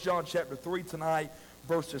John chapter 3 tonight,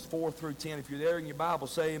 verses 4 through 10. If you're there in your Bible,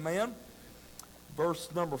 say amen. Verse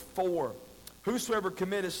number 4. Whosoever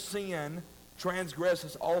committeth sin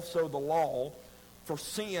transgresseth also the law, for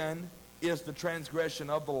sin is the transgression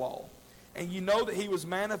of the law. And you know that he was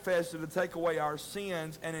manifested to take away our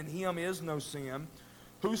sins, and in him is no sin.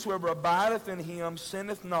 Whosoever abideth in him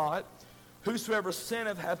sinneth not. Whosoever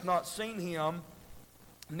sinneth hath not seen him,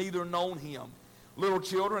 neither known him. Little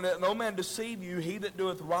children, let no man deceive you. He that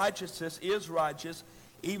doeth righteousness is righteous,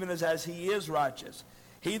 even as he is righteous.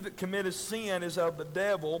 He that committeth sin is of the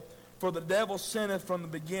devil, for the devil sinneth from the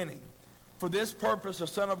beginning. For this purpose the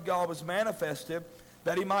Son of God was manifested,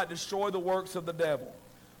 that he might destroy the works of the devil.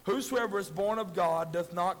 Whosoever is born of God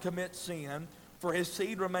doth not commit sin, for his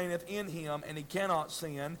seed remaineth in him, and he cannot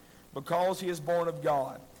sin, because he is born of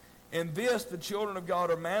God. In this the children of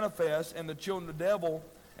God are manifest, and the children of the devil,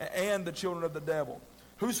 and the children of the devil.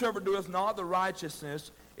 Whosoever doeth not the righteousness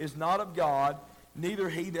is not of God, neither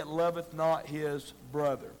he that loveth not his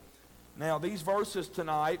brother. Now these verses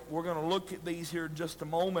tonight, we're going to look at these here in just a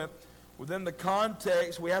moment. Within the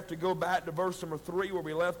context, we have to go back to verse number 3 where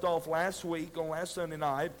we left off last week, on last Sunday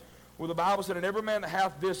night, where the Bible said, "And every man that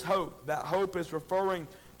hath this hope," that hope is referring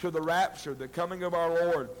to the rapture, the coming of our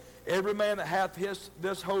Lord. "Every man that hath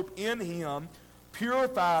this hope in him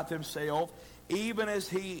purifieth himself, even as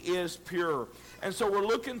he is pure." And so we're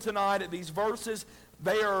looking tonight at these verses.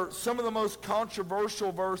 They are some of the most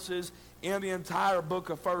controversial verses in the entire book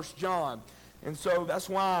of 1 John. And so that's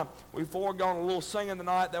why we've foregone a little singing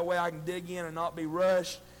tonight. That way I can dig in and not be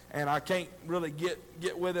rushed. And I can't really get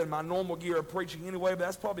with it in my normal gear of preaching anyway, but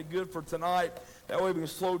that's probably good for tonight. That way we can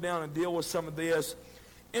slow down and deal with some of this.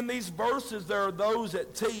 In these verses, there are those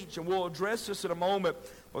that teach, and we'll address this in a moment,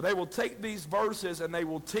 but they will take these verses and they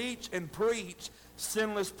will teach and preach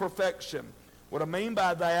sinless perfection. What I mean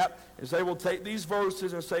by that is they will take these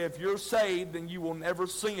verses and say, if you're saved, then you will never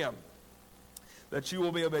sin. That you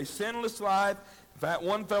will live a sinless life. In fact,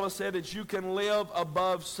 one fellow said that you can live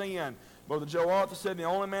above sin. Brother Joe Arthur said the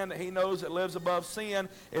only man that he knows that lives above sin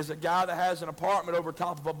is a guy that has an apartment over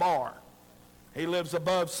top of a bar. He lives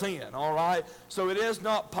above sin, all right? So it is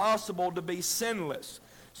not possible to be sinless.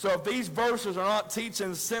 So if these verses are not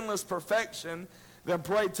teaching sinless perfection, then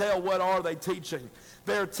pray tell, what are they teaching?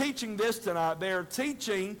 They're teaching this tonight. They're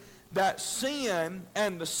teaching that sin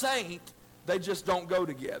and the saint, they just don't go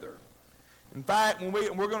together. In fact, when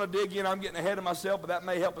we're going to dig in, I'm getting ahead of myself, but that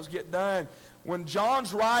may help us get done. When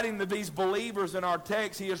John's writing to these believers in our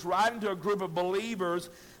text, he is writing to a group of believers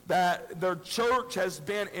that their church has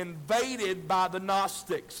been invaded by the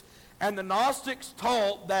Gnostics. And the Gnostics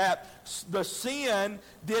taught that the sin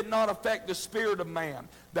did not affect the spirit of man,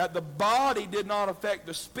 that the body did not affect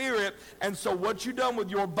the spirit, and so what you done with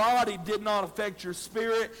your body did not affect your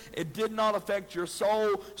spirit, it did not affect your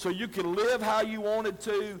soul, so you could live how you wanted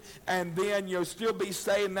to, and then you'll still be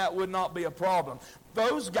saved, and that would not be a problem.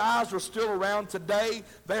 Those guys are still around today.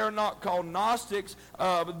 They are not called Gnostics.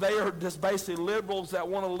 They are just basically liberals that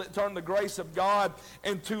want to turn the grace of God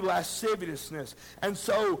into lasciviousness. And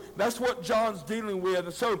so that's what John's dealing with.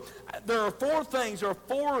 And so there are four things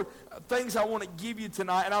I want to give you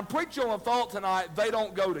tonight. And I'm preaching on a thought tonight, they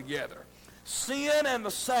don't go together. Sin and the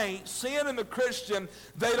saint, sin and the Christian,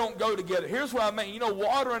 they don't go together. Here's what I mean. You know,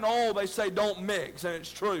 water and oil, they say don't mix, and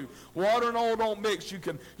it's true. Water and oil don't mix. You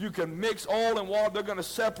can mix oil and water, they're going to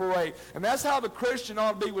separate. And that's how the Christian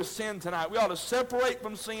ought to be with sin tonight. We ought to separate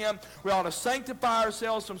from sin. We ought to sanctify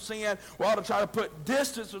ourselves from sin. We ought to try to put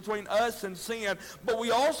distance between us and sin. But we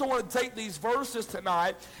also want to take these verses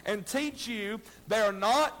tonight and teach you they are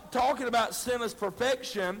not talking about sinless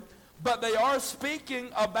perfection, but they are speaking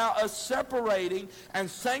about us separating and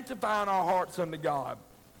sanctifying our hearts unto God.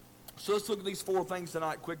 So let's look at these four things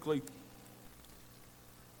tonight quickly.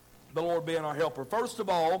 The Lord being our helper. First of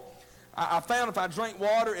all, I found if I drink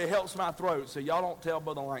water, it helps my throat. So y'all don't tell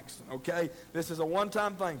Brother Langston, okay? This is a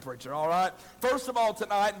one-time thing, preacher, all right? First of all,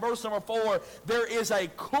 tonight, in verse number 4, there is a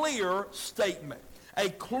clear statement. A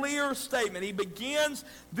clear statement. He begins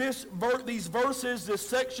these verses, this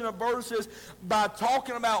section of verses, by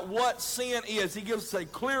talking about what sin is. He gives us a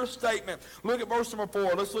clear statement. Look at verse number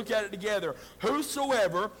 4. Let's look at it together.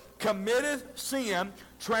 Whosoever committeth sin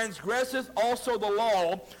transgresseth also the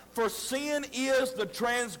law, for sin is the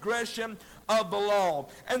transgression of the law.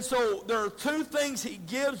 And so there are two things he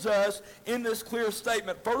gives us in this clear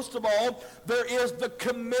statement. First of all, there is the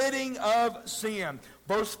committing of sin.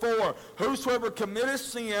 Verse 4, whosoever committeth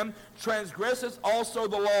sin transgresseth also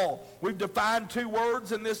the law. We've defined two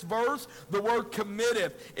words in this verse. The word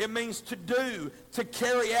committeth, it means to do, to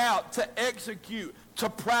carry out, to execute, to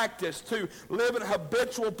practice, to live in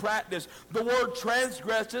habitual practice. The word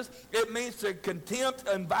transgresses, it means to contempt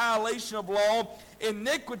and violation of law,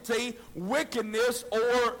 iniquity, wickedness,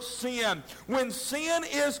 or sin. When sin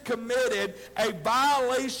is committed, a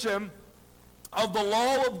violation of the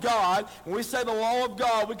law of God, when we say the law of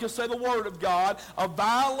God, we can say the Word of God, a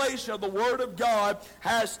violation of the Word of God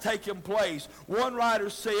has taken place. One writer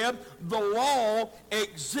said, the law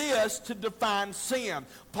exists to define sin.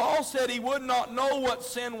 Paul said he would not know what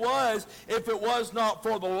sin was if it was not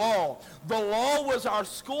for the law. The law was our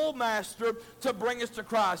schoolmaster to bring us to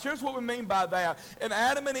Christ. Here's what we mean by that. In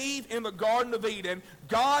Adam and Eve in the Garden of Eden,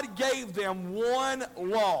 God gave them one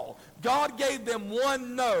law. God gave them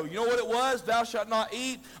one no. You know what it was? Thou shalt not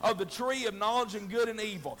eat of the tree of knowledge of good and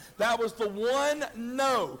evil. That was the one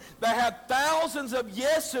no. They had thousands of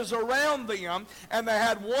yeses around them, and they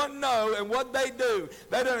had one no, and what they do?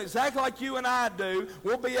 They done exactly like you and I do.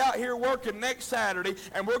 We'll be out here working next Saturday,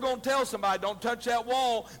 and we're going to tell somebody, don't touch that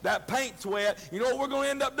wall, that paint's wet. You know what we're going to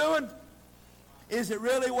end up doing? Is it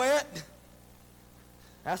really wet?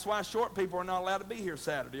 That's why short people are not allowed to be here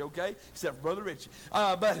Saturday, okay? Except for Brother Richie.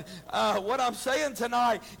 But what I'm saying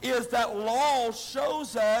tonight is that law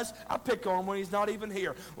shows us, I pick on him when he's not even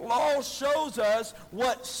here. Law shows us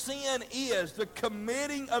what sin is, the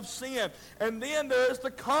committing of sin. And then there's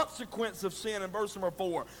the consequence of sin in verse number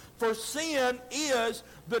 4. For sin is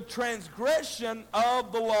the transgression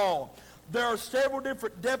of the law. There are several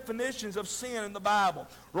different definitions of sin in the Bible.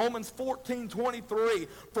 Romans 14:23,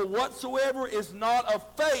 for whatsoever is not of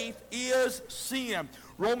faith is sin.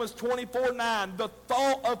 Romans 24:9, the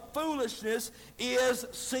thought of foolishness is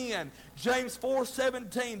sin. James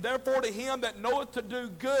 4:17, therefore to him that knoweth to do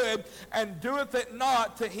good and doeth it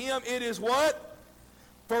not, to him it is what?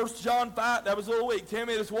 1 John 5, that was a little weak. To him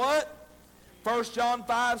it is what? 1 John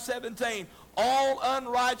 5:17. All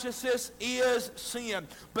unrighteousness is sin.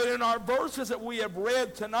 But in our verses that we have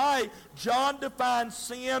read tonight, John defines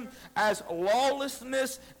sin as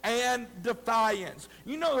lawlessness and defiance.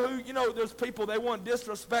 You know there's people, they want to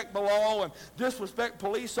disrespect the law and disrespect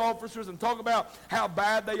police officers and talk about how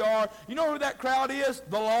bad they are. You know who that crowd is?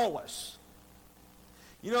 The lawless.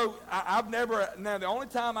 You know, now the only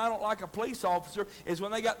time I don't like a police officer is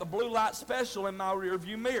when they got the blue light special in my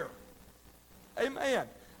rearview mirror. Amen.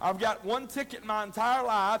 I've got one ticket my entire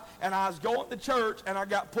life, and I was going to church, and I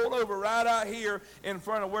got pulled over right out here in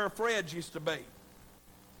front of where Fred's used to be.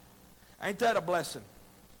 Ain't that a blessing?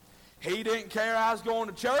 He didn't care I was going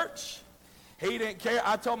to church. He didn't care.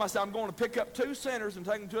 I told myself I'm going to pick up 2 sinners and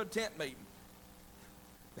take them to a tent meeting.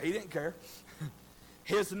 He didn't care.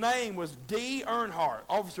 His name was D. Earnhardt,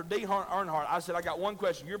 Officer D. Earnhardt. I said, I got one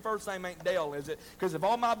question. Your first name ain't Dale, is it? Because if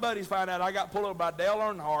all my buddies find out I got pulled over by Dale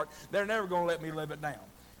Earnhardt, they're never going to let me live it down.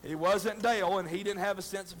 He wasn't Dale, and he didn't have a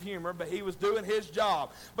sense of humor, but he was doing his job.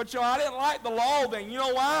 But, I didn't like the law then. You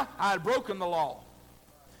know why? I had broken the law.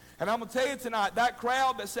 And I'm going to tell you tonight, that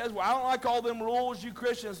crowd that says, well, I don't like all them rules you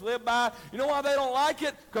Christians live by, you know why they don't like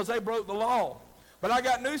it? Because they broke the law. But I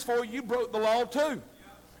got news for you. You broke the law too.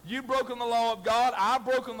 You've broken the law of God. I've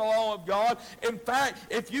broken the law of God. In fact,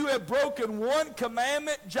 if you have broken one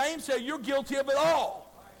commandment, James said you're guilty of it all.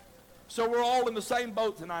 So we're all in the same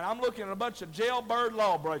boat tonight. I'm looking at a bunch of jailbird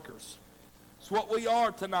lawbreakers. It's what we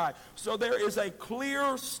are tonight. So there is a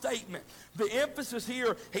clear statement. The emphasis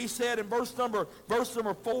here, he said in verse number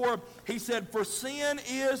 4, he said, for sin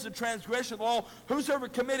is the transgression of the law. Whosoever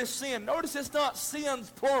committeth sin. Notice it's not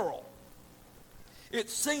sins plural.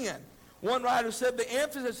 It's sin. One writer said the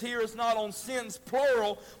emphasis here is not on sins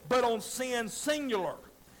plural, but on sins singular.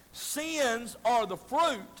 Sins are the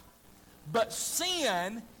fruit, but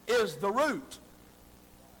sin is the root.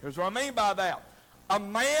 Here's what I mean by that. A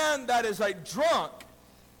man that is a drunk,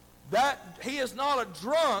 that he is not a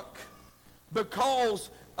drunk because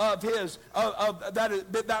of his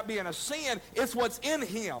that being a sin. It's what's in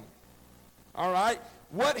him. All right?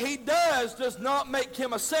 What he does not make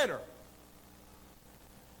him a sinner.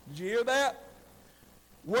 Did you hear that?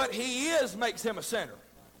 What he is makes him a sinner.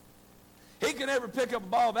 He can never pick up a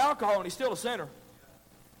bottle of alcohol and he's still a sinner.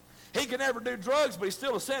 He can never do drugs, but he's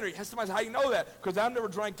still a sinner. Somebody says, how you know that? Because I've never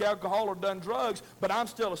drank alcohol or done drugs, but I'm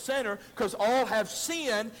still a sinner because all have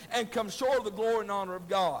sinned and come short of the glory and honor of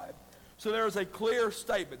God. So there is a clear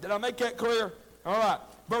statement. Did I make that clear? All right.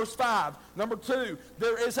 Verse 5. Number 2,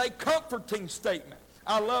 there is a comforting statement.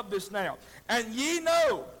 I love this now. And ye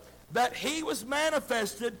know that he was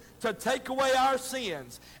manifested to take away our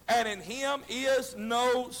sins, and in him is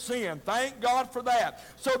no sin. Thank God for that.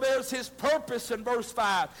 So there's his purpose in verse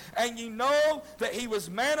 5. And ye know that he was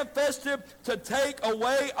manifested to take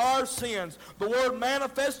away our sins. The word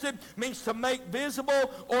manifested means to make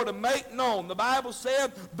visible or to make known. The Bible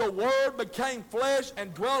said the Word became flesh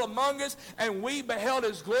and dwelt among us, and we beheld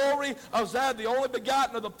his glory as that of the only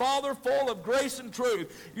begotten of the Father, full of grace and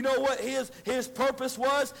truth. You know what his purpose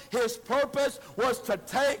was? His purpose was to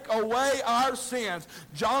take away our sins.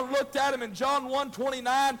 John looked at him in John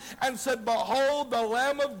 1:29 and said, behold the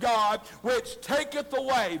Lamb of God, which taketh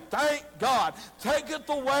away, thank God, taketh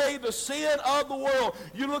away the sin of the world.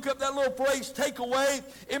 You look up that little phrase, take away,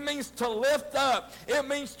 it means to lift up. It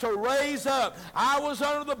means to raise up. I was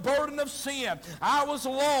under the burden of sin. I was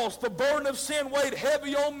lost. The burden of sin weighed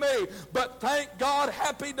heavy on me. But thank God,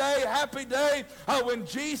 happy day, when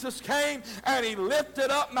Jesus came and he lifted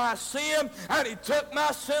up my sin and he took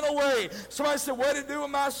my sin away. Somebody said, what did he do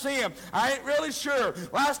with my sin? I ain't really sure.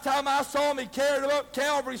 Last time I saw him, he carried him up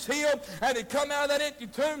Calvary's hill and he come out of that empty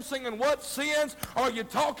tomb singing, what sins are you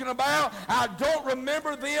talking about? I don't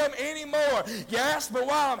remember them anymore. You ask me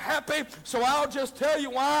why I'm happy, so I'll just tell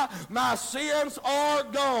you why. My sins are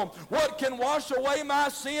gone. What can wash away my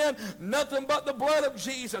sin? Nothing but the blood of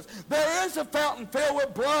Jesus. There is a fountain filled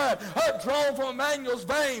with blood drawn from Emmanuel's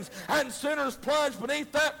veins, and sinners plunge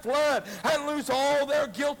beneath that flood and lose all their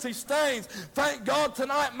guilty stains. Thank God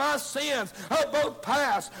tonight my sins, both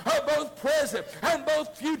past, both present, and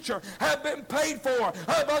both future, have been paid for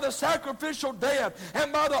by the sacrificial death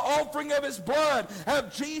and by the offering of his blood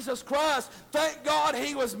of Jesus Christ. Thank God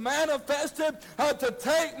he was manifested to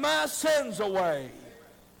take my sins away.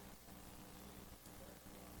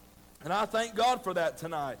 And I thank God for that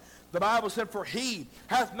tonight. The Bible said, for he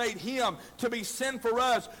hath made him to be sin for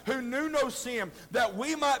us, who knew no sin, that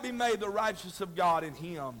we might be made the righteousness of God in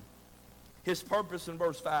him. His purpose in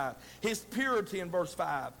verse 5. His purity in verse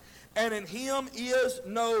 5. And in him is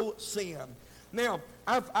no sin. Now,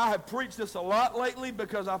 I have preached this a lot lately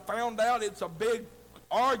because I found out it's a big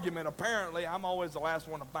argument. Apparently, I'm always the last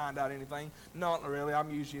one to find out anything. Not really. I'm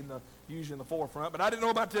usually in the forefront. But I didn't know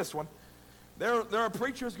about this one. There are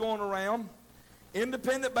preachers going around,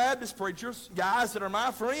 independent Baptist preachers, guys that are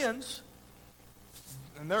my friends,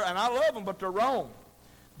 and I love them, but they're wrong.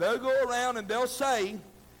 They'll go around and they'll say,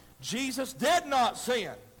 Jesus did not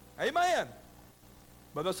sin. Amen.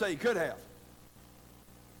 But they'll say he could have.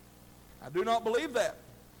 I do not believe that.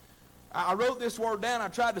 I wrote this word down. I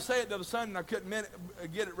tried to say it the other Sunday and I couldn't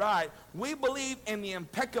get it right. We believe in the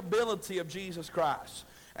impeccability of Jesus Christ.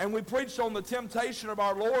 And we preached on the temptation of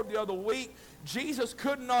our Lord the other week. Jesus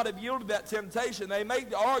could not have yielded that temptation. They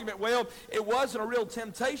made the argument, well, it wasn't a real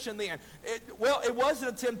temptation then. It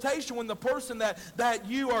wasn't a temptation when the person that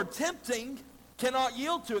you are tempting cannot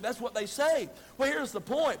yield to it. That's what they say. Well, here's the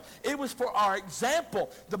point. It was for our example.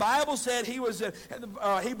 The Bible said he was in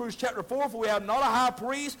Hebrews chapter 4, for we have not a high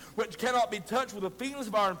priest which cannot be touched with the feelings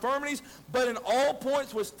of our infirmities, but in all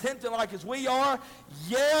points was tempted like as we are,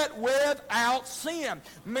 yet without sin.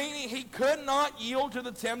 Meaning he could not yield to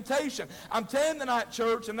the temptation. I'm telling you tonight,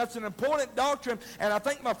 church, and that's an important doctrine, and I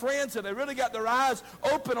think my friends, if they really got their eyes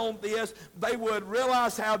open on this, they would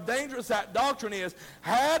realize how dangerous that doctrine is.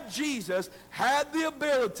 Had Jesus had the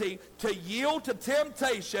ability to yield to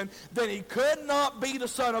temptation, then he could not be the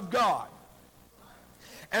Son of God.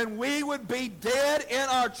 And we would be dead in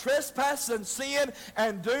our trespass and sin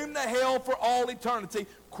and doomed to hell for all eternity.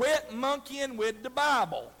 Quit monkeying with the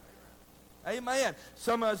Bible. Amen.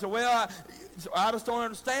 Some of us say, well, I just don't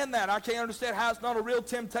understand that. I can't understand how it's not a real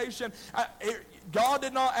temptation. God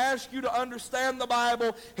did not ask you to understand the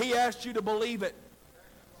Bible. He asked you to believe it.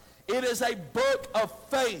 It is a book of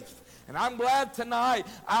faith. And I'm glad tonight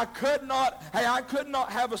I could not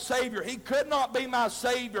have a Savior. He could not be my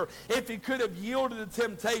Savior if he could have yielded to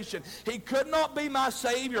temptation. He could not be my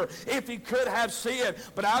Savior if he could have sinned.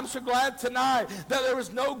 But I'm so glad tonight that there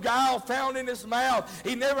was no guile found in his mouth.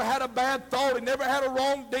 He never had a bad thought. He never had a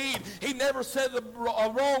wrong deed. He never said a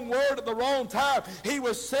wrong word at the wrong time. He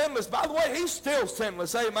was sinless. By the way, he's still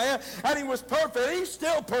sinless, amen. And he was perfect. He's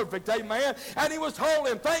still perfect, amen. And he was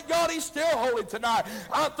holy. And thank God he's still holy tonight.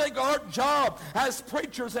 I think our job as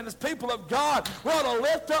preachers and as people of God, we ought to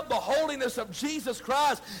lift up the holiness of Jesus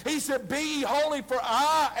Christ. He said, be ye holy, for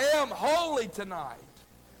I am holy tonight.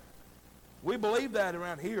 We believe that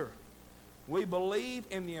around here. We believe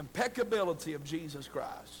in the impeccability of Jesus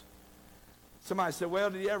Christ. Somebody said, well,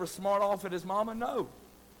 did he ever smart off at his mama? No.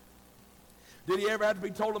 Did he ever have to be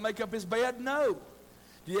told to make up his bed? No.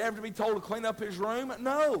 Did he ever have to be told to clean up his room?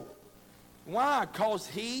 No. Why? Because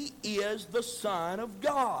he is the Son of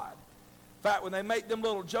God. In fact, when they make them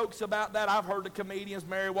little jokes about that, I've heard the comedians,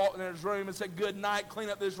 Mary walked in his room and said, "Good night, clean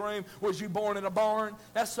up this room. Was you born in a barn?"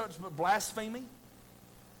 That's such blasphemy.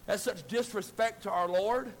 That's such disrespect to our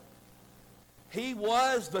Lord. He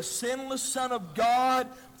was the sinless Son of God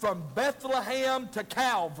from Bethlehem to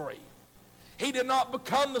Calvary. He did not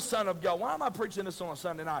become the Son of God. Why am I preaching this on a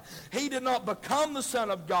Sunday night? He did not become the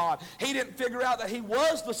Son of God. He didn't figure out that he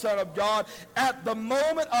was the Son of God at the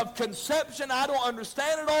moment of conception. I don't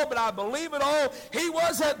understand it all, but I believe it all. He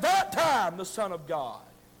was at that time the Son of God.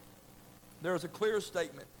 There is a clear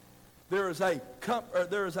statement. There is a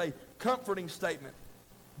comforting statement.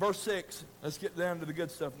 Verse 6. Let's get down to the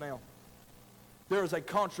good stuff now. There is a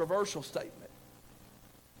controversial statement.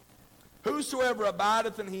 Whosoever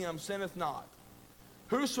abideth in him sinneth not.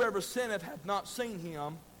 Whosoever sinneth hath not seen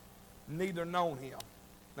him, neither known him.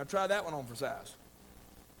 Now try that one on for size.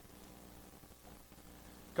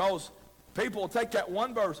 Because people will take that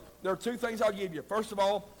one verse. There are two things I'll give you. First of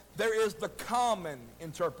all, there is the common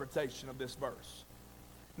interpretation of this verse.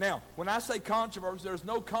 Now, when I say controversy, there's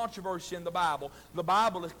no controversy in the Bible. The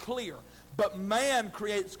Bible is clear. But man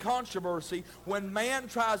creates controversy when man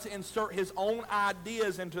tries to insert his own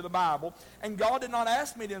ideas into the Bible. And God did not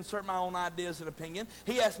ask me to insert my own ideas and opinion.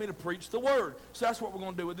 He asked me to preach the Word. So that's what we're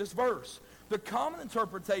going to do with this verse. The common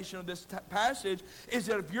interpretation of this passage is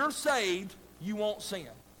that if you're saved, you won't sin.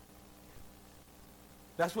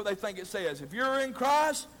 That's what they think it says. If you're in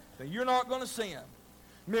Christ, then you're not going to sin.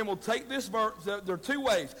 Men will take this verse. There are two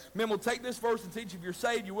ways. Men will take this verse and teach if you're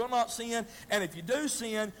saved, you will not sin. And if you do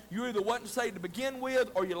sin, you either wasn't saved to begin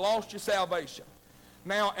with or you lost your salvation.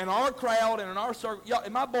 Now, in our crowd and in our circle, y'all,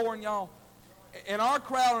 am I boring y'all? In our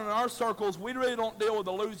crowd and in our circles, we really don't deal with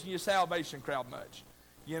the losing your salvation crowd much.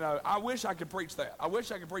 You know, I wish I could preach that. I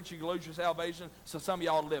wish I could preach you can lose your salvation so some of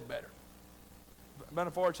y'all live better. But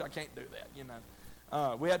unfortunately, I can't do that, you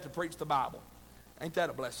know. We have to preach the Bible. Ain't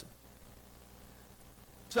that a blessing?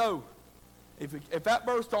 So, if that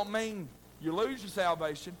verse don't mean you lose your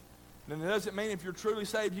salvation, then it doesn't mean if you're truly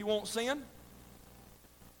saved you won't sin.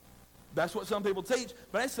 That's what some people teach.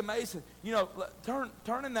 But it's amazing. You know,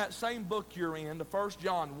 turn in that same book you're in to 1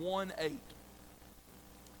 John 1:8.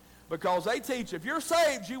 Because they teach if you're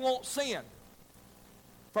saved you won't sin.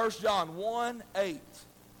 1 John 1:8.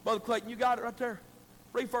 Brother Clayton, you got it right there?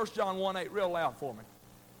 Read 1 John 1:8 real loud for me.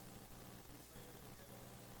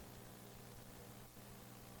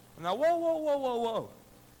 Now, whoa.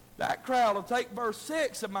 That crowd will take verse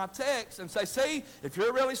 6 of my text and say, see, if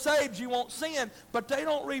you're really saved, you won't sin. But they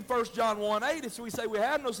don't read 1 John 1:8. And so we say we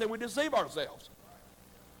have no sin, we deceive ourselves.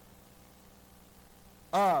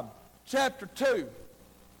 Chapter 2,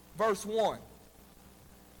 verse 1.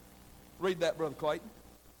 Read that, Brother Clayton.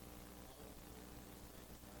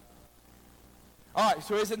 All right,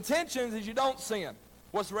 so his intentions is you don't sin.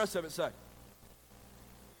 What's the rest of it say?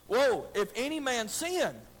 Whoa, if any man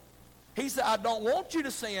sin, he said, I don't want you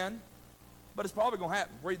to sin, but it's probably going to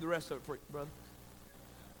happen. Read the rest of it, brother.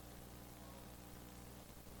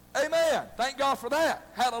 Amen. Thank God for that.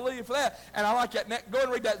 Hallelujah for that. And I like that. Go ahead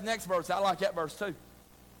and read that next verse. I like that verse too.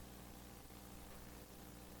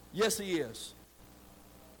 Yes, he is.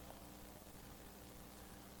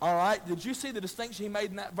 All right. Did you see the distinction he made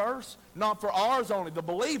in that verse? Not for ours only, the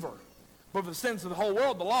believer, but for the sins of the whole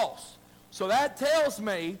world, the lost. So that tells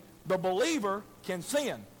me the believer can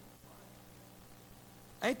sin.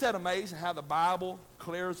 Ain't that amazing how the Bible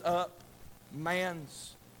clears up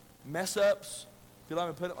man's mess-ups, if you let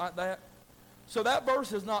me put it like that? So that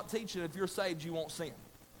verse is not teaching if you're saved you won't sin.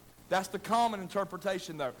 That's the common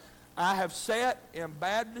interpretation there. I have sat in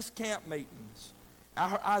Baptist camp meetings.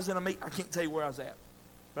 I was in a meeting, I can't tell you where I was at,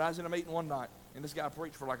 but I was in a meeting one night, and this guy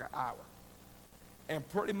preached for like an hour and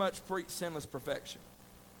pretty much preached sinless perfection.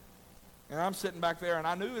 And I'm sitting back there, and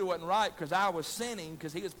I knew it wasn't right because I was sinning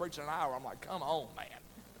because he was preaching an hour. I'm like, come on, man.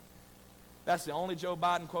 That's the only Joe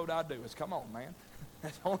Biden quote I do is, come on, man.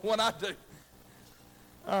 That's the only one I do.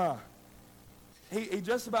 He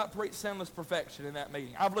just about preached sinless perfection in that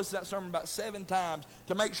meeting. I've listened to that sermon about 7 times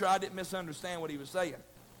to make sure I didn't misunderstand what he was saying.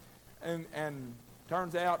 And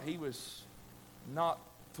turns out he was not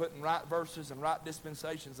putting right verses and right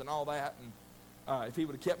dispensations and all that. And if he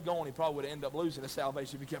would have kept going, he probably would have ended up losing his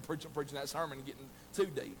salvation if he kept preaching that sermon and getting too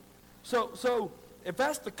deep. So if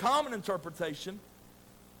that's the common interpretation,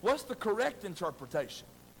 what's the correct interpretation?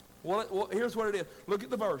 Well, here's what it is. Look at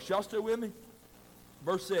the verse. Y'all still with me?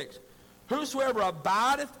 Verse 6. Whosoever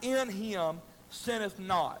abideth in him sinneth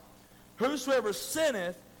not. Whosoever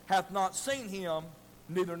sinneth hath not seen him,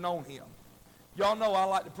 neither known him. Y'all know I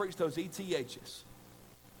like to preach those ETHs.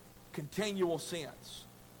 Continual sins.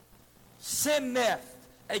 Sinneth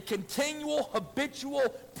a continual, habitual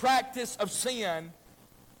practice of sin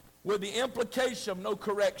with the implication of no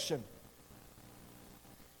correction.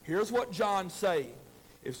 Here's what John's saying.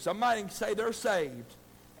 If somebody can say they're saved,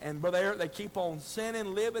 and they keep on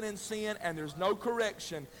sinning, living in sin, and there's no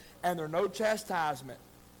correction, and there's no chastisement,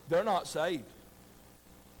 they're not saved.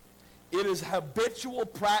 It is habitual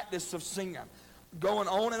practice of sin, going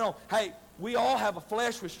on and on. Hey, we all have a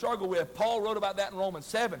flesh we struggle with. Paul wrote about that in Romans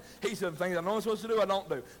 7. He said, the things I know I'm supposed to do, I don't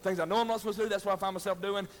do. Things I know I'm not supposed to do, that's what I find myself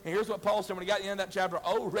doing. And here's what Paul said when he got to the end of that chapter.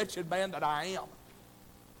 Oh, wretched man that I am.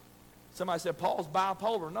 Somebody said, Paul's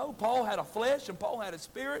bipolar. No, Paul had a flesh and Paul had a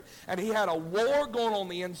spirit, and he had a war going on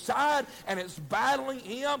the inside, and it's battling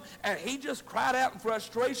him, and he just cried out in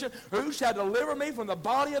frustration, who shall deliver me from the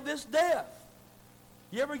body of this death?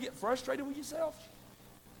 You ever get frustrated with yourself?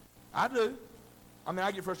 I do. I mean,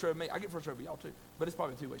 I get frustrated with me. I get frustrated with y'all too, but it's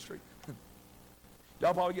probably a two-way street.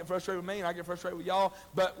 Y'all probably get frustrated with me, and I get frustrated with y'all,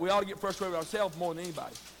 but we ought to get frustrated with ourselves more than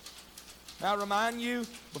anybody. Now, I remind you,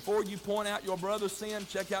 before you point out your brother's sin,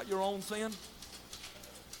 check out your own sin.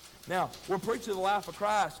 Now, we're preaching the life of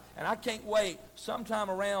Christ, and I can't wait sometime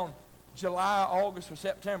around July, August, or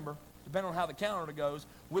September, depending on how the calendar goes,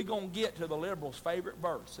 we're going to get to the liberals' favorite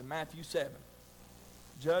verse in Matthew 7.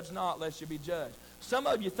 Judge not, lest you be judged. Some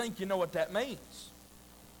of you think you know what that means.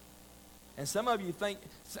 And some of you think,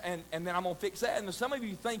 and then I'm going to fix that. And some of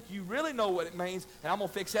you think you really know what it means, and I'm going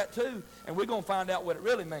to fix that too. And we're going to find out what it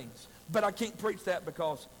really means. But I can't preach that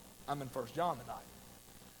because I'm in 1 John tonight.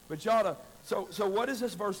 But you ought to, so what does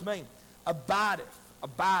this verse mean? Abideth.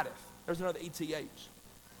 There's another ETH.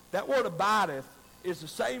 That word abideth is the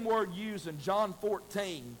same word used in John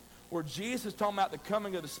 14 where Jesus is talking about the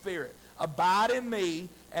coming of the Spirit. Abide in me,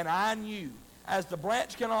 and I in you. As the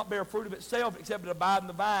branch cannot bear fruit of itself except it abide in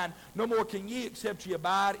the vine, no more can ye except ye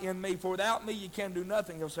abide in me. For without me ye can do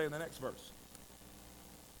nothing, he'll say in the next verse.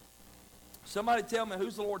 Somebody tell me,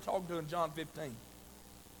 who's the Lord talking to in John 15? He's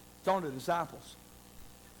talking to the disciples.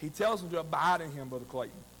 He tells them to abide in him, Brother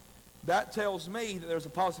Clayton. That tells me that there's a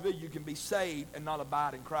possibility you can be saved and not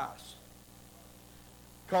abide in Christ.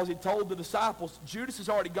 Because he told the disciples, Judas has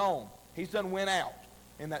already gone. He's done went out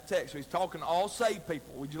in that text. So he's talking to all saved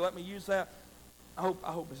people. Would you let me use that? I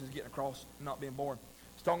hope this is getting across, not being boring.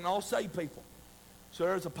 He's talking to all saved people. So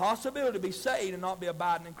there's a possibility to be saved and not be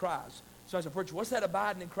abiding in Christ. So I said, preacher, what's that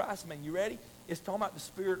abiding in Christ mean? You ready? It's talking about the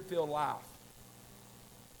Spirit-filled life.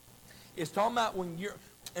 It's talking about when you're,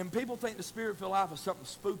 and people think the Spirit-filled life is something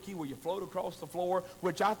spooky where you float across the floor,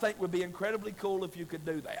 which I think would be incredibly cool if you could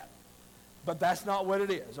do that. But that's not what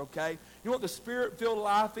it is, okay? You know what the Spirit-filled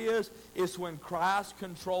life is? It's when Christ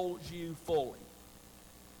controls you fully.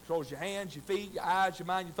 Controls your hands, your feet, your eyes, your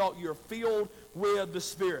mind, your thought. You're filled with the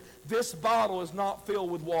Spirit. This bottle is not filled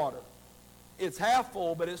with water. It's half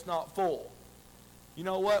full, but it's not full. You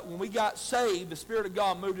know what? When we got saved, the Spirit of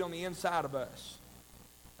God moved on the inside of us.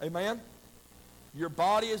 Amen? Your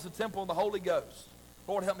body is the temple of the Holy Ghost.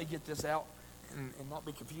 Lord, help me get this out and not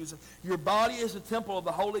be confusing. Your body is the temple of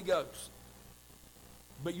the Holy Ghost.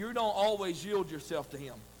 But you don't always yield yourself to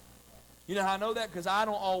him. You know how I know that? Because I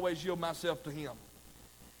don't always yield myself to him.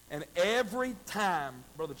 And every time,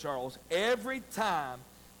 Brother Charles, every time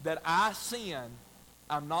that I sin,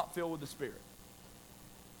 I'm not filled with the Spirit.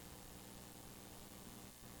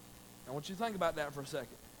 I want you to think about that for a second.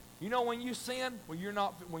 You know when you sin, when you're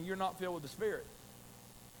not filled with the Spirit.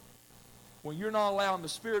 When you're not allowing the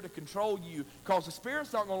Spirit to control you, because the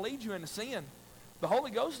Spirit's not going to lead you into sin. The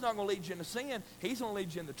Holy Ghost is not going to lead you into sin. He's going to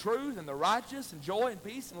lead you into truth and the righteous and joy and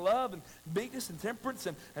peace and love and meekness and temperance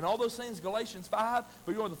and all those things, Galatians 5.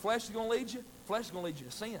 But you know where the flesh is going to lead you? The flesh is going to lead you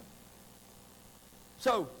to sin.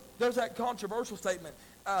 So there's that controversial statement.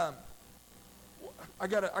 I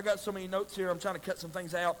got so many notes here. I'm trying to cut some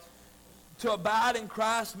things out. To abide in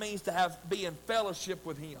Christ means to be in fellowship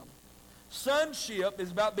with him. Sonship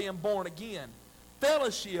is about being born again.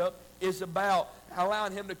 Fellowship is about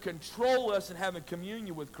allowing him to control us and having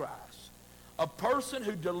communion with Christ. A person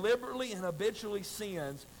who deliberately and habitually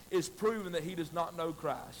sins is proven that he does not know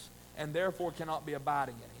Christ and therefore cannot be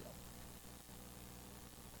abiding in him.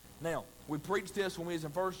 Now, we preached this when we was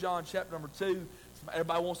in 1 John chapter number 2.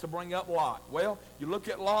 Everybody wants to bring up Lot. Well, you look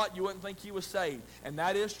at Lot, you wouldn't think he was saved. And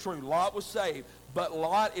that is true. Lot was saved. But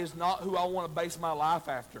Lot is not who I want to base my life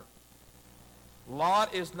after.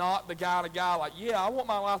 Lot is not the guy like, yeah, I want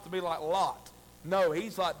my life to be like Lot. No,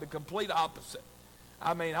 he's like the complete opposite.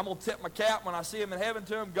 I mean, I'm going to tip my cap when I see him in heaven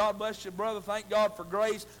to him. God bless you, brother. Thank God for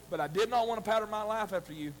grace. But I did not want to pattern my life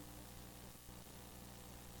after you.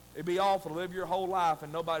 It'd be awful to live your whole life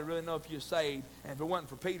and nobody really know if you're saved. And if it wasn't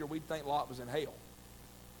for Peter, we'd think Lot was in hell.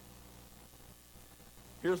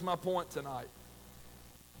 Here's my point tonight.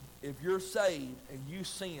 if you're saved and you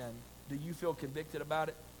sin, do you feel convicted about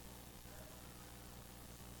it?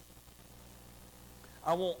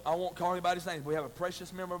 I won't call anybody's names. We have a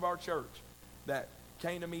precious member of our church that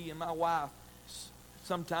came to me and my wife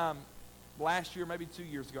sometime last year, maybe 2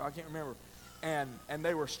 years ago. I can't remember. And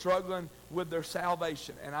they were struggling with their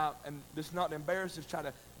salvation. And this is not to embarrass, just try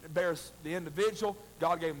to embarrass the individual.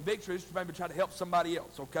 God gave them victory. Just maybe try to help somebody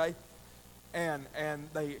else, okay? And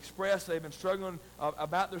they expressed they've been struggling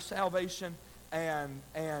about their salvation, and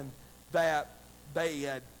that they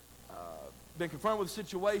had been confronted with a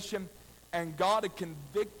situation, and God had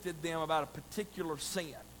convicted them about a particular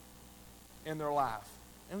sin in their life.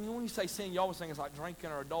 And when you say sin, you always think it's like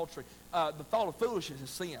drinking or adultery. The thought of foolishness is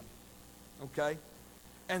sin, okay?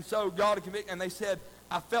 And so God had convicted, and they said,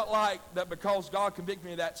 I felt like that because God convicted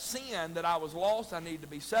me of that sin, that I was lost, I needed to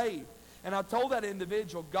be saved. And I told that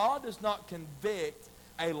individual, God does not convict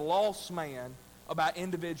a lost man about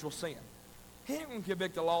individual sin. He ain't going to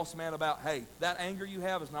convict a lost man about, hey, that anger you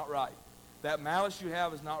have is not right. That malice you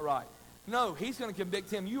have is not right. No, he's going to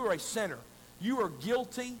convict him. You are a sinner. You are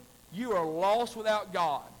guilty. You are lost without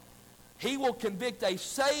God. He will convict a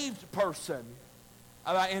saved person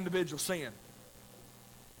about individual sin.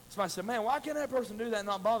 Somebody said, man, why can't that person do that and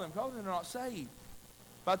not bother them? Because they're not saved.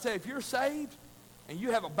 But I tell you, if you're saved and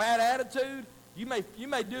you have a bad attitude, you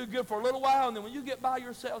may do good for a little while, and then when you get by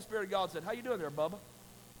yourself, Spirit of God said, how you doing there, Bubba?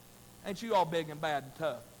 Ain't you all big and bad and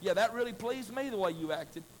tough? Yeah, that really pleased me the way you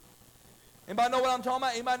acted. Anybody know what I'm talking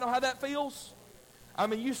about? Anybody know how that feels? I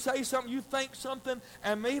mean, you say something, you think something,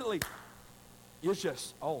 and immediately it's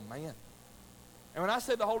just, oh, man. And when I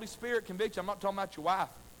say the Holy Spirit convicts you, I'm not talking about your wife.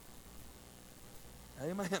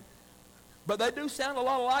 Amen. But they do sound a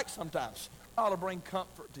lot alike sometimes. It ought to bring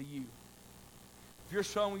comfort to you. If you're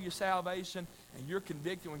showing your salvation and you're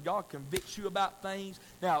convicted, when God convicts you about things,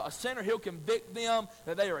 now a sinner, he'll convict them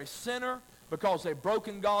that they are a sinner because they've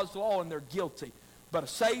broken God's law and they're guilty. But a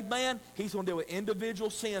saved man, he's going to deal with individual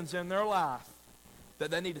sins in their life that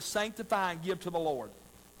they need to sanctify and give to the Lord.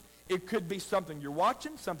 It could be something you're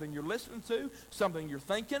watching, something you're listening to, something you're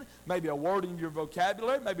thinking, maybe a word in your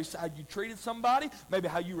vocabulary, maybe how you treated somebody, maybe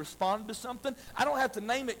how you responded to something. I don't have to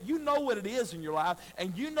name it. You know what it is in your life,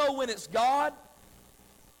 and you know when it's God.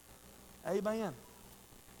 Amen.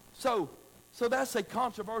 So that's a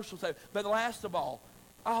controversial statement. But last of all,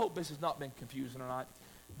 I hope this has not been confusing tonight.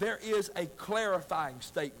 There is a clarifying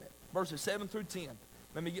statement. Verses 7 through 10.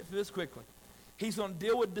 Let me get through this quickly. He's going to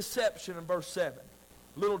deal with deception in verse 7.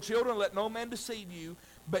 Little children, let no man deceive you,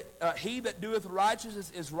 but he that doeth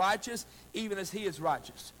righteousness is righteous, even as he is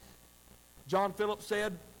righteous. John Phillips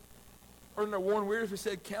said, or in Warren Wiersbe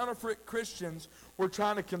said, counterfeit Christians were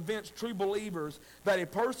trying to convince true believers that a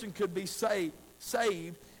person could be saved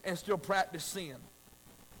and still practice sin.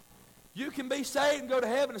 You can be saved and go to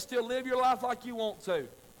heaven and still live your life like you want to.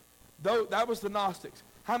 Though that was the Gnostics.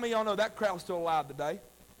 How many of y'all know that crowd's still alive today?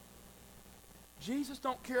 Jesus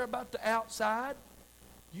don't care about the outside.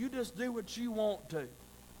 You just do what you want to.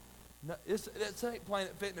 No, it's ain't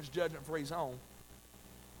Planet Fitness judgment free zone.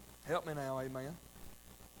 Help me now, amen.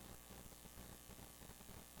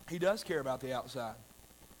 He does care about the outside.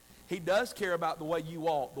 He does care about the way you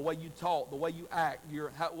walk, the way you talk, the way you act, the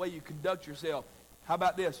way you conduct yourself. How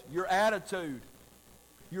about this? Your attitude,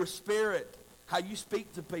 your spirit, how you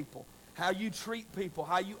speak to people, how you treat people,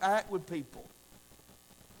 how you act with people.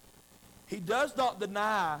 He does not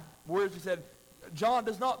deny, whereas he said, John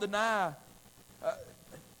does not deny,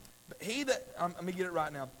 let me get it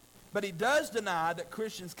right now. But he does deny that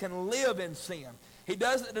Christians can live in sin. He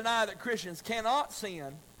doesn't deny that Christians cannot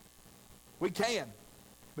sin. We can.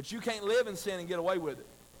 But you can't live in sin and get away with it.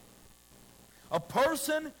 A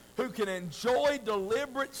person who can enjoy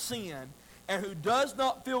deliberate sin and who does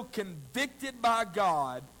not feel convicted by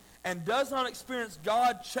God and does not experience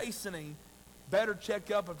God chastening, better check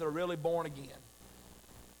up if they're really born again.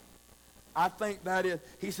 I think that is,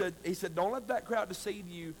 he said, don't let that crowd deceive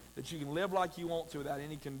you that you can live like you want to without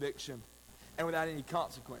any conviction and without any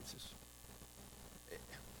consequences.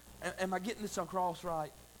 Am I getting this across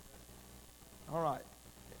right? All right.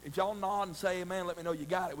 If y'all nod and say amen, let me know you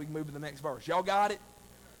got it. We can move to the next verse. Y'all got it?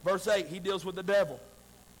 Verse 8, he deals with the devil.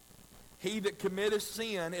 He that committeth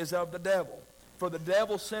sin is of the devil. For the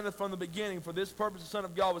devil sinneth from the beginning. For this purpose the Son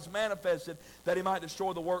of God was manifested, that he might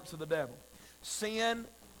destroy the works of the devil. Sin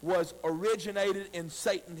was originated in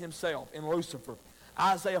Satan himself, in Lucifer.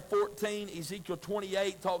 Isaiah 14, Ezekiel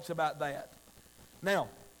 28 talks about that. Now,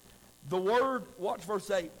 the word, watch verse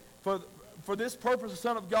 8. For this purpose the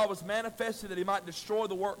Son of God was manifested, that he might destroy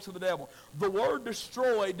the works of the devil. The word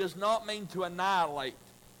destroy does not mean to annihilate,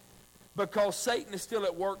 because Satan is still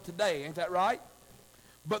at work today. Ain't that right?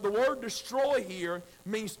 But the word destroy here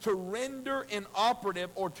means to render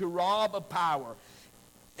inoperative or to rob of power.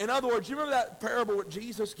 In other words, you remember that parable that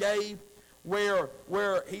Jesus gave where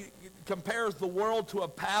he compares the world to a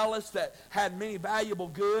palace that had many valuable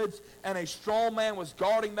goods, and a strong man was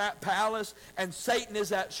guarding that palace, and Satan is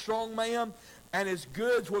that strong man, and his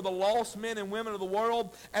goods were the lost men and women of the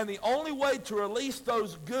world, and the only way to release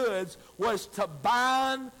those goods was to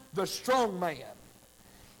bind the strong man.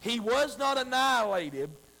 He was not annihilated,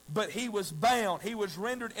 but he was bound. He was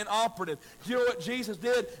rendered inoperative. You know what Jesus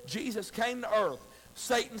did? Jesus came to earth,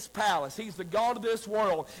 Satan's palace. He's the God of this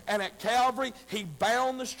world. And at Calvary, he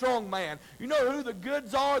bound the strong man. You know who the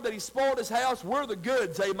goods are that he spoiled his house? We're the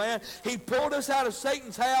goods, amen. He pulled us out of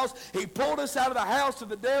Satan's house. He pulled us out of the house of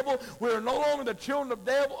the devil. We are no longer the children of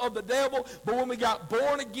the devil, but when we got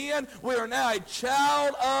born again, we are now a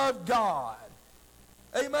child of God.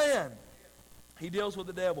 Amen. He deals with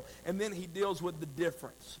the devil. And then he deals with the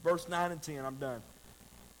difference. Verse 9 and 10, I'm done.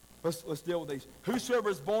 Let's deal with these. Whosoever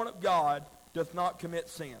is born of God doth not commit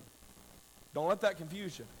sin. Don't let that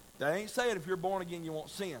confuse you. That ain't saying if you're born again you won't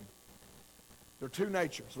sin. There are two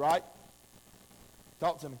natures, right?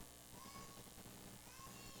 Talk to me.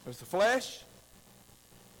 There's the flesh,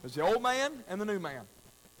 there's the old man, and the new man.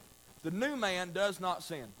 The new man does not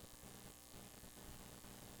sin.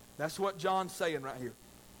 That's what John's saying right here.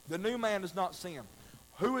 The new man does not sin.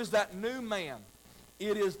 Who is that new man?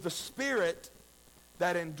 It is the Spirit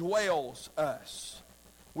that indwells us.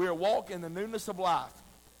 We are walking in the newness of life.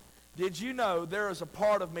 Did you know there is a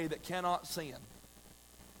part of me that cannot sin?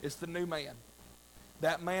 It's the new man.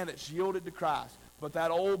 That man that's yielded to Christ. But that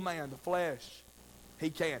old man, the flesh, he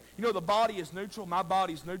can. You know the body is neutral. My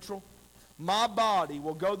body is neutral. My body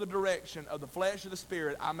will go the direction of the flesh or the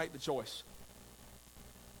spirit. I make the choice.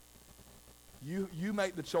 You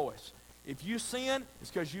make the choice. If you sin,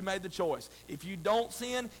 it's because you made the choice. If you don't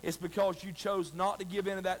sin, it's because you chose not to give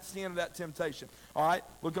in to that sin or that temptation. All right,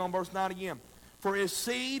 look on verse 9 again. For his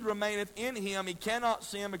seed remaineth in him. He cannot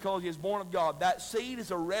sin because he is born of God. That seed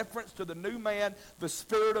is a reference to the new man, the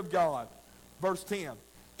Spirit of God. Verse 10.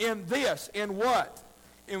 In this, in what?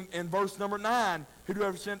 In verse number 9,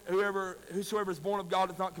 whosoever is born of God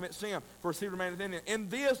does not commit sin, for his seed remaineth in him. In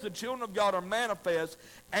this the children of God are manifest,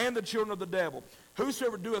 and the children of the devil.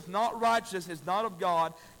 Whosoever doeth not righteousness is not of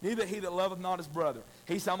God, neither he that loveth not his brother.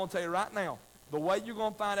 He said, I'm going to tell you right now, the way you're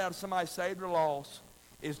going to find out if somebody's saved or lost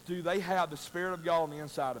is do they have the Spirit of God on the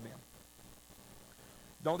inside of them.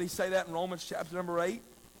 Don't he say that in Romans chapter number 8?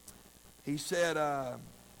 He said,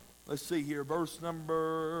 let's see here, verse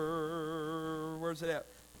number, where's it at?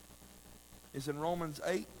 It's in Romans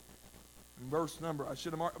 8, verse 9.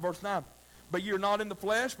 But you're not in the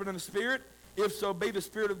flesh, but in the Spirit, if so be the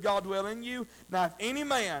Spirit of God dwell in you. Now if any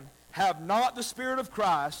man have not the Spirit of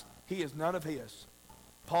Christ, he is none of his.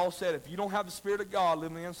 Paul said, if you don't have the Spirit of God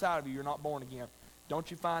living inside of you, you're not born again.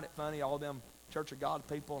 Don't you find it funny, all them Church of God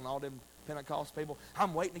people and all them Pentecost people?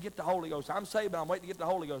 I'm waiting to get the Holy Ghost. I'm saved, but I'm waiting to get the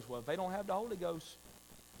Holy Ghost. Well, if they don't have the Holy Ghost,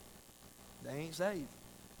 they ain't saved.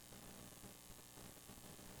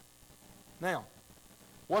 Now,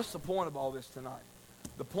 what's the point of all this tonight?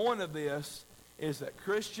 The point of this is that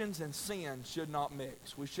Christians and sin should not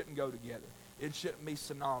mix. We shouldn't go together. It shouldn't be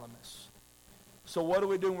synonymous. So what do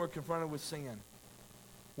we do when we're confronted with sin?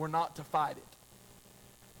 We're not to fight it.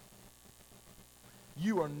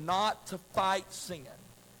 You are not to fight sin.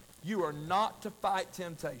 You are not to fight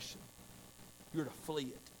temptation. You're to flee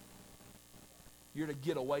it. You're to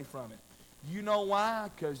get away from it. You know why?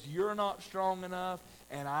 Because you're not strong enough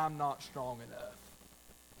and I'm not strong enough.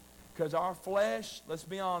 Because our flesh, let's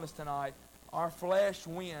be honest tonight, our flesh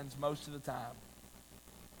wins most of the time.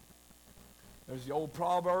 There's the old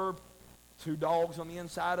proverb, 2 dogs on the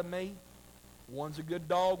inside of me. One's a good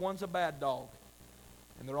dog, one's a bad dog.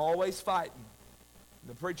 And they're always fighting.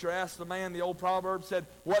 The preacher asked the man, the old proverb said,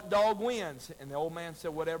 what dog wins? And the old man said,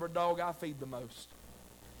 whatever dog I feed the most.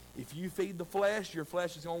 If you feed the flesh, your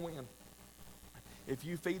flesh is going to win. If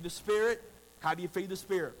you feed the Spirit, how do you feed the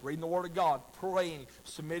Spirit? Reading the Word of God, praying,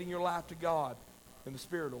 submitting your life to God, and the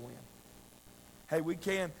Spirit will win. Hey,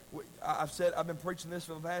 I've been preaching this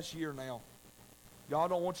for the past year now. God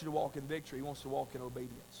don't want you to walk in victory. He wants you to walk in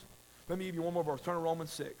obedience. Let me give you one more verse. Turn to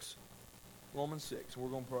Romans 6. Romans 6, and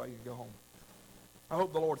we're going to pray and go home. I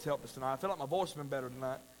hope the Lord's helped us tonight. I feel like my voice has been better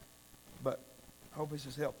tonight, but I hope this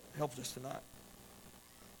has helped us tonight.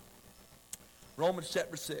 Romans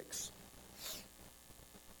chapter 6.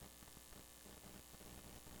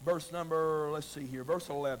 Verse number, let's see here, verse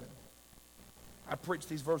 11. I preached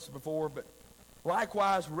these verses before, but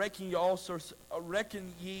likewise reckon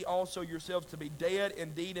ye also yourselves to be dead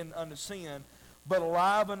indeed and unto sin, but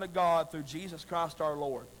alive unto God through Jesus Christ our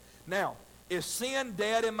Lord. Now, is sin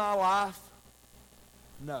dead in my life?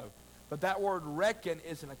 No. But that word reckon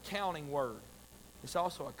is an accounting word. It's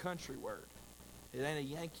also a country word. It ain't a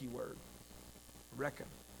Yankee word. Reckon.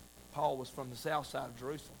 Paul was from the south side of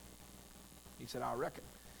Jerusalem. He said, I reckon.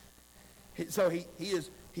 So he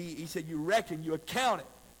said, you reckon, you account it.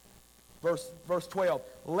 Verse 12.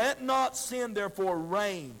 Let not sin therefore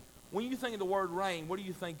reign. When you think of the word reign, what do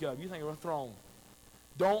you think of? You think of a throne.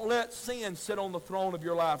 Don't let sin sit on the throne of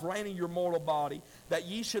your life, reign in your mortal body, that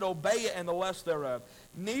ye should obey it and the lust thereof.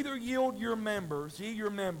 Neither yield your members,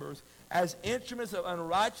 as instruments of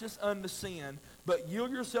unrighteousness unto sin, but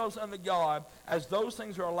yield yourselves unto God as those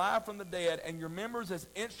things are alive from the dead, and your members as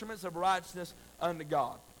instruments of righteousness unto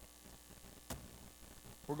God.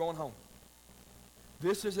 We're going home.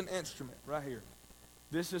 This is an instrument right here.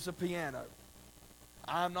 This is a piano.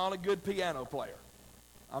 I'm not a good piano player.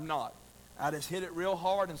 I'm not. I just hit it real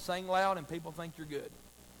hard and sing loud, and people think you're good.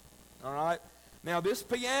 All right? Now, this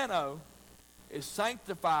piano is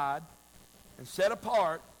sanctified and set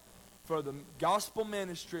apart for the gospel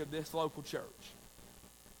ministry of this local church.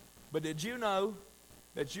 But did you know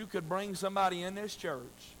that you could bring somebody in this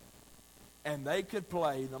church and they could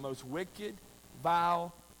play the most wicked,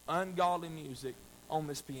 vile, ungodly music on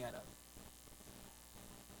this piano?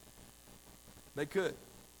 They could.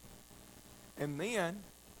 And then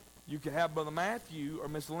you could have Brother Matthew or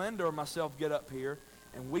Miss Linda or myself get up here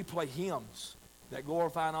and we play hymns that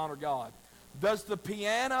glorify and honor God. Does the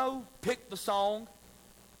piano pick the song?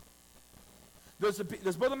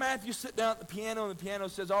 Does Brother Matthew sit down at the piano and the piano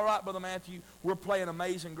says, all right, Brother Matthew, we're playing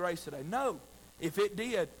Amazing Grace today? No. If it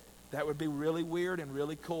did, that would be really weird and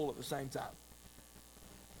really cool at the same time.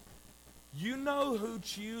 You know who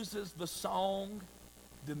chooses the song?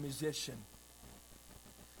 The musician.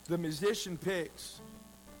 The musician picks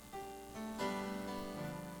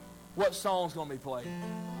what song's going to be played.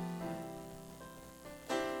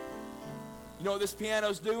 You know what this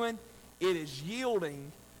piano's doing? It is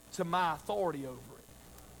yielding to my authority over it.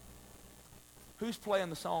 Who's playing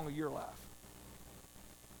the song of your life?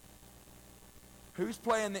 Who's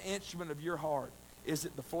playing the instrument of your heart? Is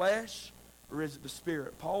it the flesh or is it the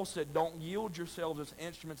spirit? Paul said, don't yield yourselves as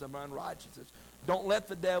instruments of unrighteousness. Don't let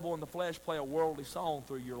the devil and the flesh play a worldly song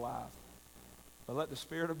through your life. But let the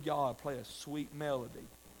Spirit of God play a sweet melody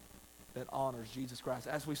that honors Jesus Christ.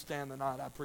 As we stand tonight, I pray